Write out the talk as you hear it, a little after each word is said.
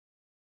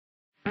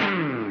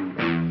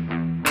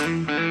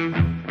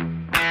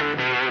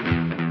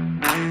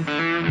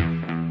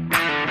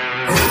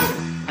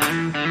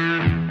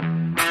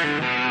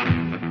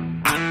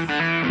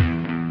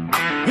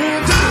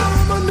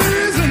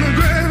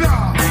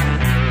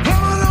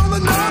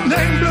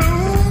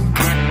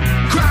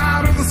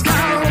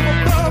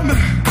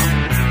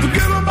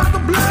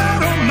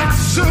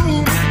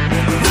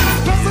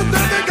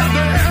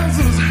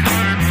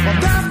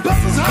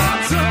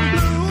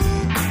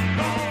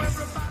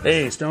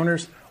Hey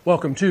Stoners,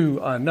 welcome to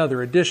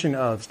another edition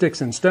of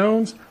Sticks and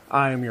Stones.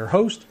 I am your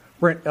host,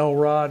 Brent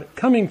Elrod,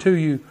 coming to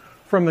you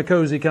from the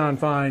cozy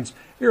confines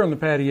here on the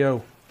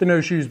patio, the No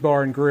Shoes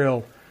Bar and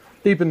Grill,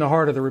 deep in the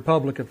heart of the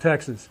Republic of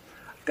Texas.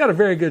 I've got a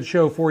very good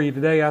show for you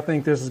today. I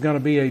think this is going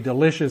to be a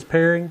delicious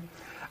pairing.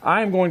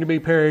 I am going to be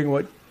pairing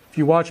what, if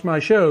you watch my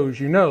shows,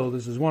 you know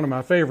this is one of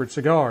my favorite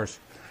cigars.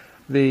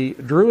 The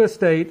Drew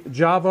Estate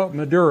Java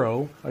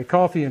Maduro, a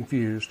coffee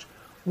infused,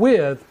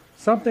 with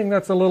something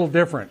that's a little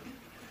different.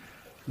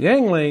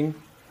 Yuengling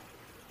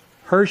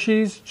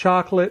Hershey's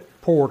Chocolate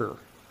Porter.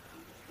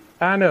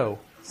 I know,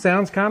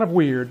 sounds kind of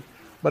weird,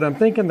 but I'm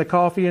thinking the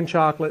coffee and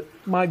chocolate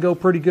might go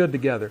pretty good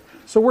together.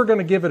 So we're going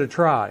to give it a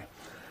try.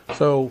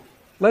 So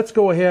let's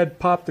go ahead,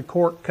 pop the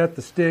cork, cut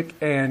the stick,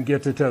 and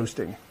get to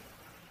toasting.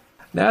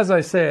 Now, as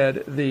I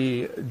said,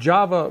 the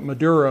Java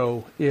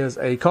Maduro is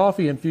a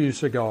coffee-infused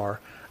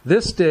cigar.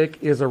 This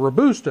stick is a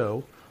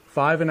Robusto,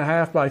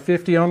 5.5 by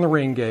 50 on the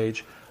ring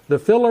gauge. The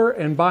filler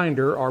and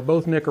binder are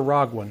both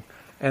Nicaraguan,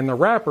 and the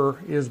wrapper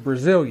is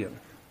Brazilian.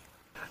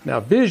 Now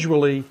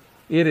visually,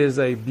 it is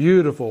a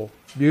beautiful,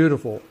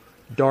 beautiful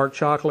dark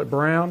chocolate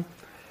brown.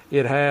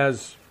 It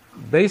has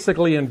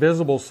basically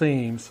invisible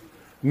seams,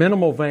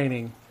 minimal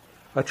veining,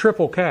 a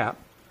triple cap,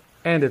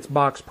 and it's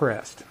box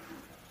pressed.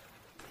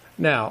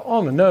 Now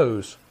on the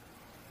nose,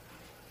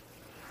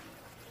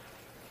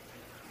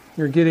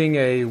 you're getting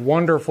a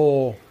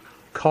wonderful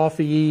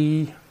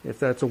coffee-y, if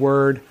that's a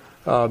word,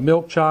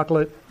 milk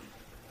chocolate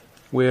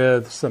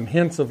with some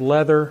hints of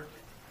leather,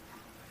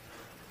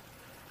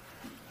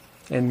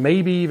 and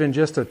maybe even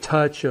just a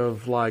touch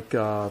of like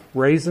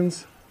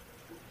raisins.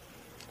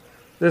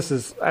 This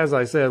is, as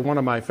I said, one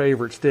of my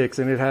favorite sticks,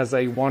 and it has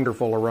a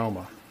wonderful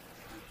aroma.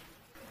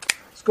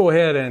 Let's go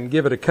ahead and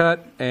give it a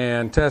cut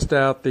and test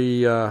out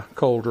the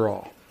cold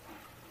draw.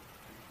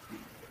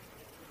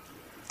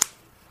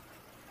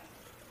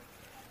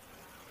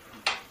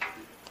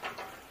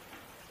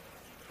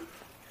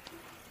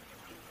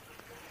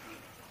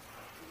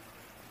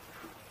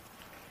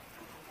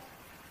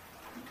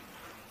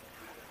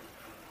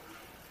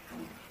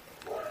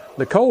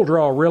 The cold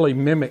draw really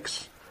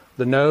mimics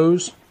the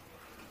nose.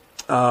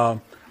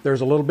 There's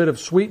a little bit of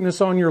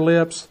sweetness on your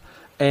lips,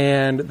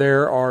 and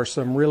there are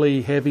some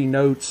really heavy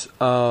notes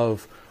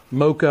of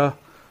mocha.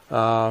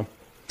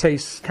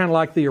 Tastes kind of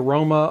like the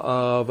aroma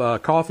of a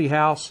coffee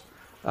house.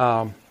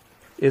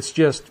 It's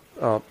just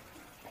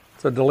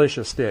it's a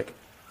delicious stick.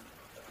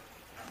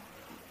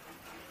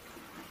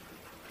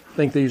 I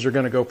think these are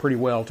going to go pretty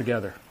well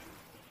together.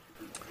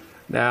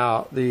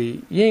 Now,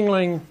 the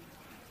Yuengling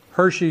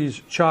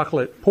Hershey's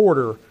Chocolate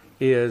Porter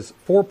is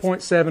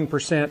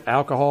 4.7%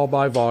 alcohol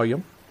by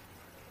volume.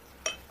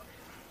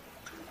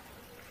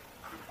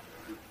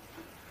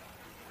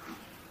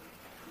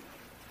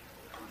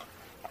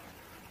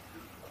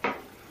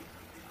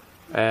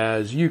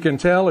 As you can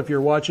tell if you're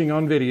watching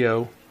on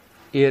video,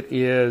 it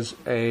is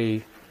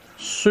a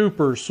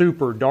super,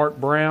 super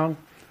dark brown.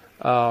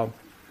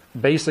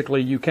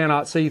 Basically, you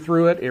cannot see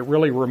through it. It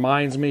really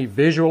reminds me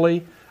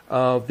visually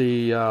of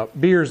the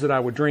beers that I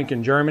would drink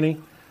in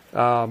Germany.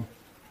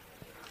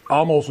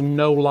 Almost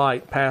no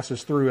light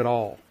passes through at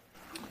all.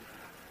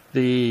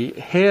 The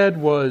head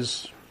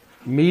was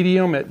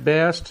medium at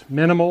best,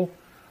 minimal.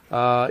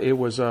 It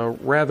was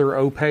rather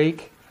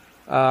opaque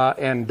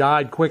and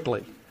died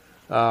quickly.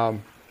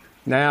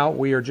 Now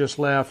we are just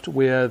left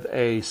with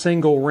a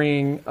single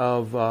ring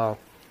of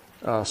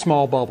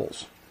small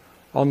bubbles.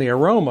 On the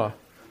aroma,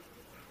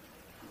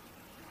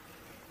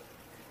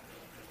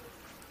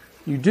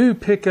 you do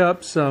pick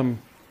up some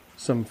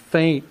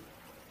faint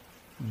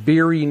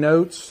beery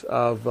notes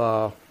of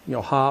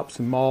hops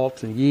and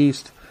malts and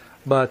yeast,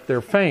 but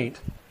they're faint,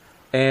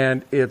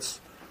 and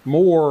it's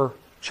more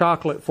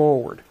chocolate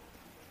forward.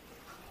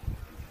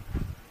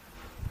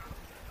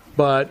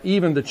 But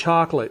even the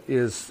chocolate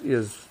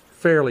is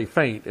fairly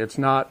faint. It's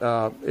not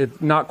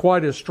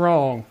quite as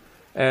strong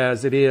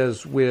as it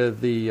is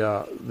with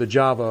the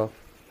Java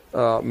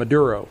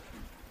Maduro.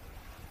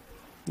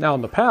 Now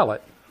on the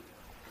palate,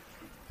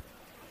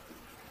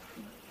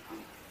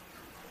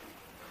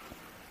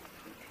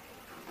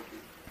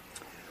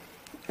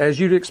 as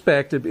you'd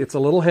expect, it's a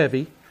little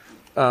heavy.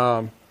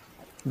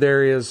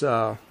 There is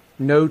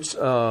notes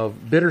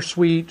of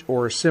bittersweet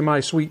or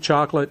semi-sweet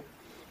chocolate.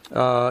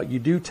 You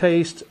do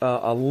taste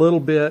a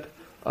little bit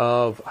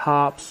of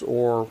hops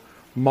or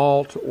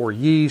malt or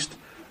yeast,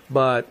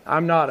 but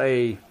I'm not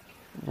a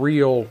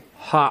real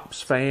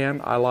hops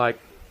fan. I like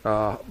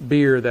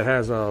beer that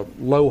has a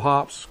low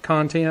hops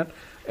content,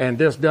 and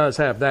this does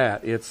have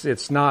that.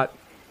 It's not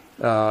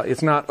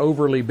It's not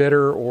overly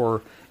bitter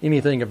or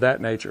anything of that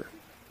nature.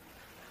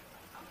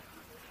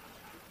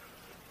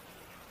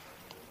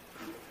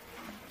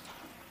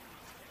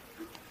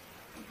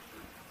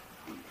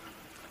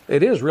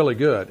 It is really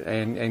good,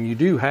 and you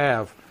do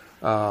have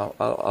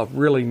a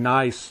really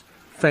nice,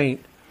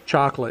 faint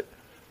chocolate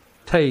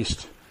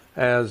taste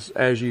as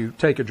you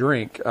take a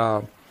drink.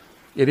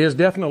 It is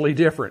definitely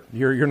different.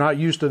 You're not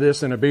used to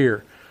this in a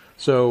beer.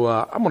 So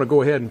I'm going to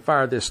go ahead and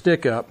fire this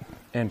stick up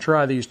and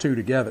try these two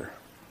together.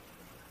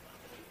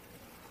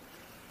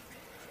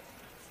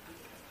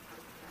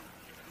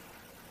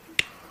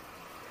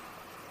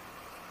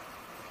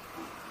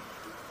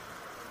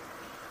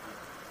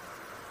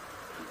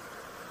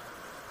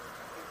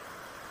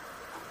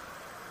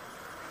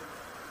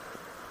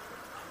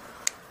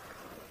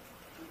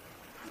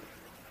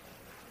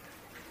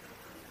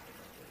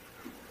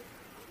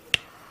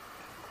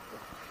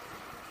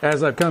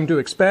 As I've come to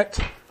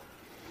expect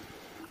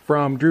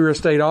from Drew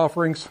Estate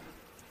offerings,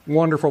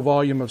 wonderful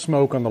volume of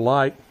smoke on the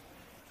light.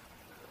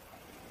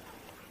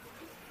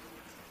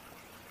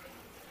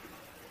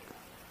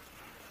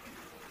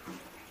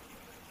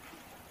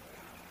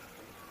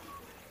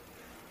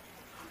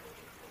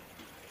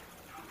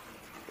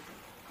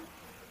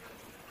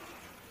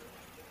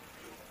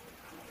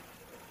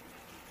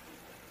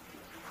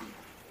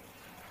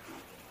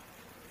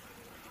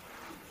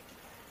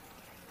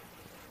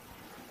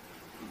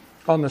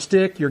 On the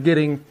stick, you're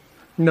getting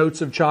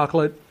notes of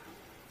chocolate,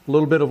 a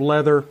little bit of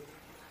leather,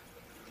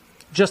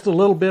 just a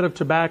little bit of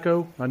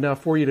tobacco,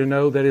 enough for you to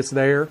know that it's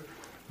there,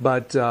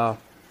 but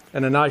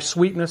and a nice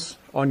sweetness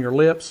on your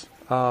lips.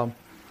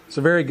 It's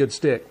a very good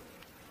stick.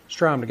 Let's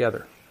try them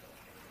together.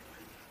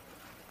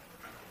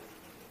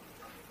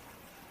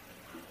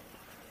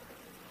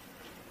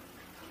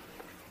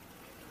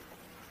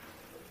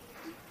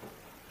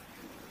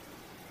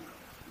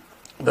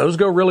 Those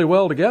go really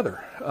well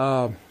together.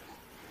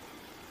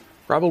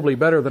 Probably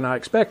better than I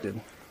expected.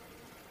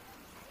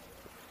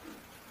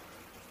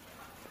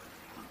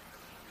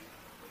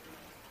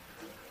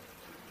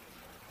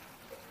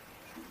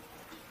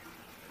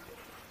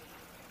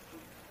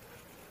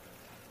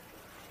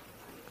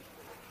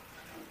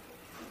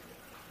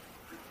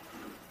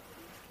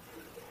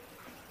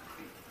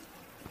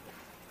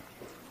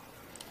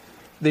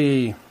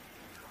 The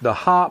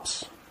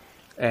hops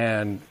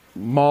and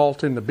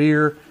malt in the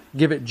beer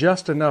give it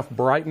just enough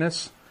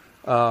brightness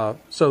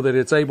so that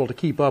it's able to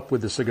keep up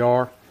with the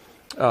cigar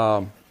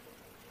and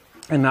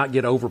not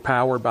get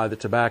overpowered by the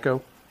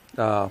tobacco.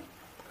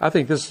 I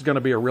think this is going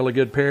to be a really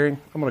good pairing.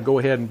 I'm going to go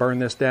ahead and burn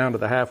this down to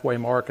the halfway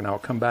mark, and I'll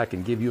come back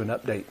and give you an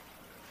update.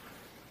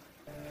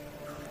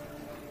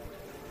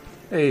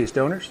 Hey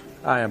Stoners,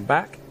 I am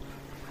back.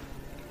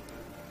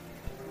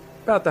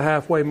 About the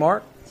halfway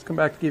mark. Let's come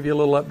back to give you a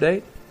little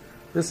update.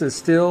 This is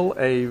still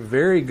a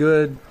very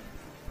good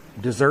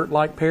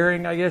dessert-like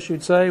pairing, I guess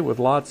you'd say, with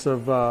lots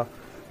of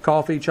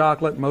coffee,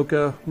 chocolate,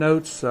 mocha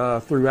notes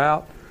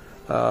throughout.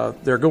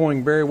 They're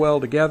going very well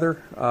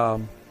together.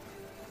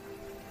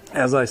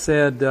 As I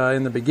said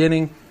in the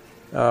beginning,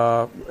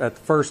 at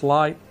the first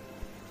light,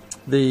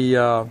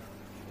 the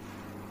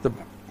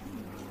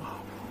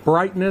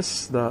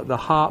brightness, the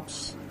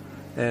hops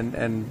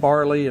and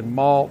barley and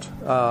malt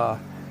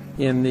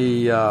in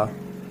the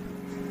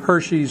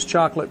Hershey's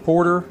chocolate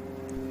porter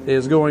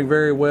is going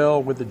very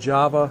well with the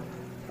Java.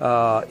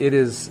 It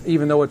is,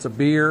 even though it's a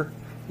beer,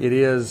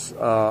 it's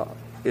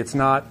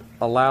not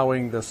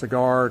allowing the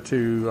cigar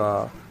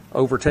to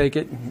overtake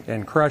it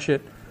and crush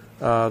it.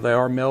 They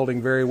are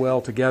melding very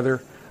well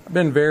together. I've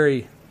been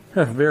very,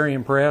 very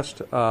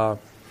impressed. I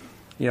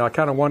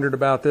kind of wondered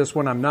about this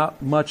one. I'm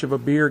not much of a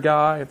beer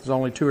guy. There's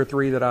only 2 or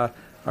 3 that I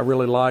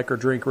really like or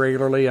drink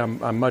regularly.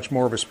 I'm much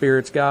more of a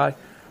spirits guy.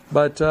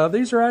 But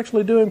these are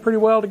actually doing pretty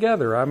well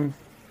together. I'm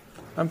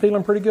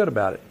feeling pretty good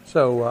about it.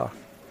 So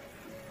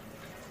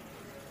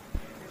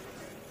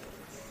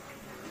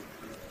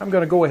I'm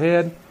going to go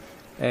ahead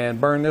and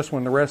burn this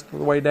one the rest of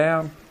the way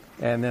down,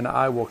 and then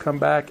I will come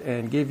back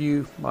and give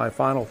you my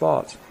final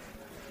thoughts.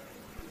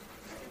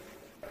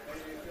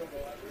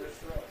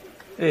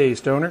 Hey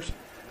Stoners,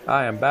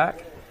 I am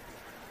back.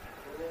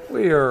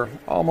 We are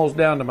almost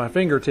down to my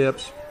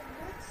fingertips,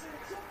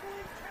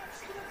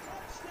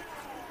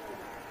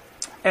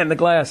 and the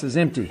glass is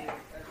empty.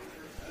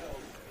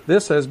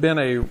 This has been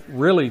a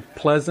really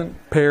pleasant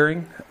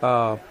pairing.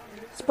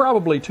 It's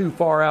probably too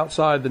far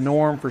outside the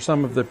norm for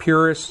some of the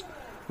purists,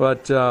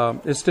 but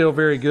it's still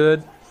very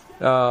good.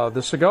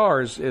 The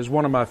cigar is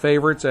one of my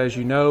favorites, as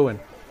you know, and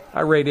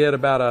I rate it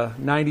about a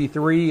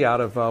 93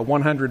 out of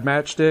 100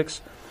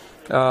 matchsticks.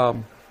 The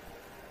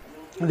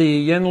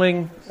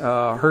Yuengling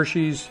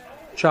Hershey's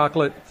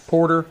chocolate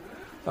porter,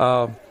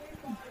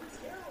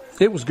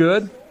 it was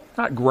good,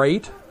 not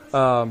great.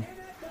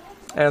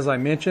 As I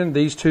mentioned,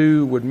 these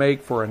two would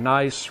make for a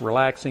nice,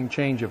 relaxing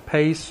change of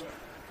pace,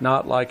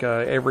 not like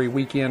a every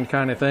weekend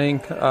kind of thing.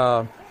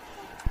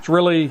 It's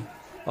really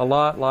a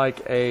lot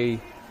like a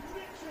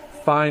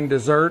fine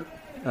dessert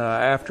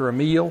after a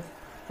meal.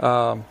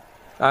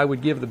 I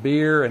would give the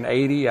beer an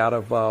 80 out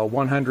of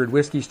 100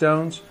 whiskey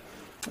stones.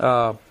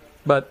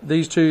 But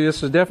these two,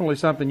 this is definitely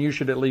something you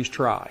should at least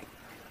try.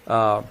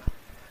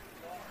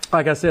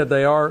 Like I said,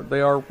 they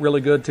are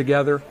really good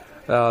together.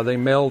 They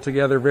meld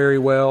together very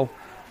well.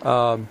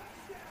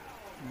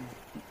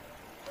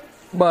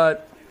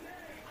 But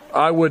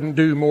I wouldn't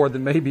do more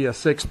than maybe a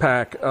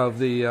 6-pack of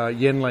the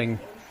Yuengling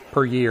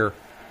per year,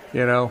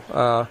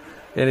 and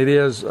it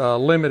is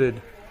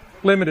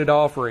limited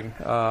offering.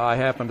 I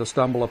happened to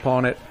stumble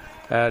upon it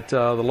at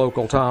the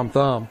local Tom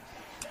Thumb.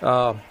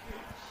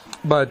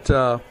 But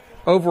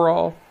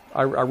overall,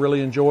 I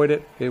really enjoyed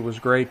it. It was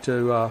great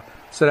to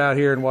sit out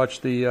here and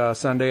watch the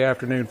Sunday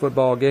afternoon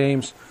football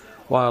games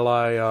while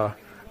I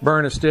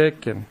burn a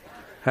stick and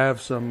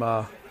have some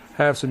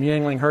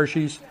Yuengling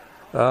Hershey's.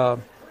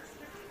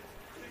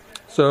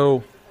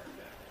 So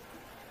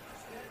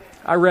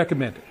I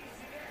recommend it.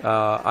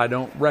 I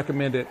don't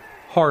recommend it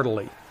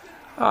heartily.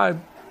 I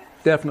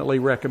definitely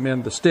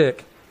recommend the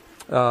stick,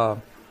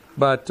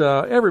 but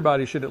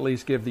everybody should at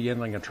least give the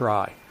Yuengling a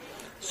try.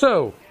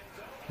 So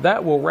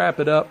that will wrap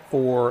it up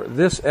for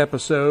this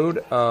episode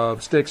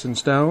of Sticks and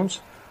Stones.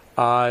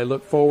 I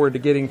look forward to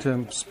getting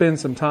to spend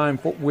some time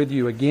with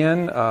you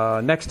again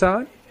next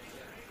time.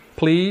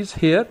 Please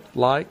hit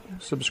like,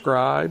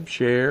 subscribe,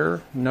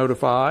 share,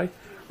 notify,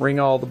 ring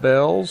all the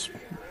bells,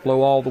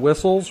 blow all the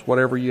whistles,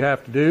 whatever you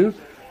have to do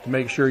to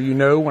make sure you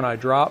know when I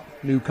drop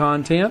new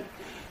content.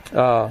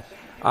 I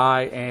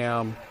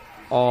am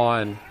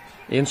on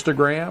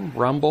Instagram,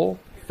 Rumble,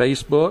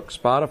 Facebook,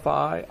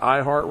 Spotify,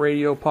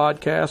 iHeartRadio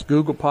Podcast,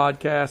 Google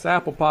Podcasts,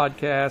 Apple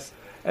Podcasts,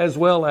 as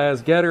well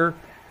as Getter,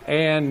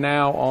 and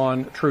now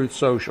on Truth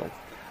Social.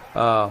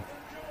 I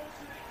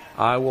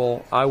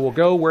will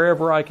go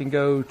wherever I can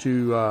go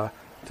to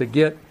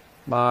get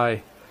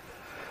my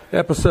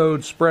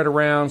episodes spread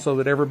around so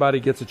that everybody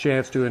gets a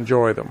chance to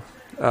enjoy them.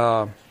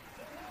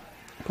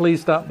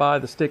 Please stop by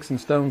the Sticks and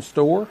Stones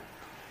store.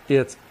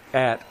 It's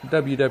at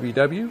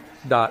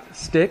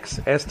www.sticks,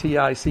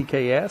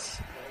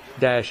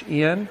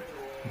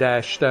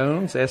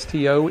 STICKS-N-Stones,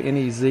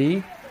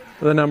 STONEZ,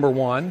 the number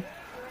 1,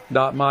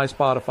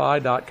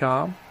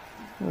 .myspotify.com,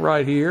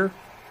 right here,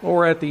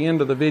 or at the end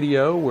of the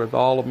video where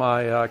all of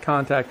my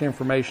contact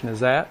information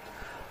is at.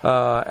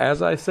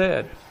 As I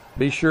said,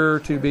 be sure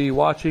to be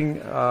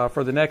watching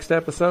for the next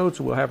episode,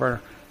 so we'll have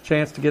our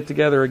chance to get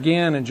together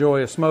again,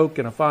 enjoy a smoke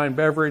and a fine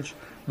beverage.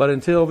 But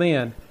until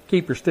then,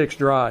 keep your sticks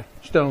dry,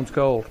 stones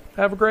cold.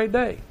 Have a great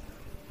day.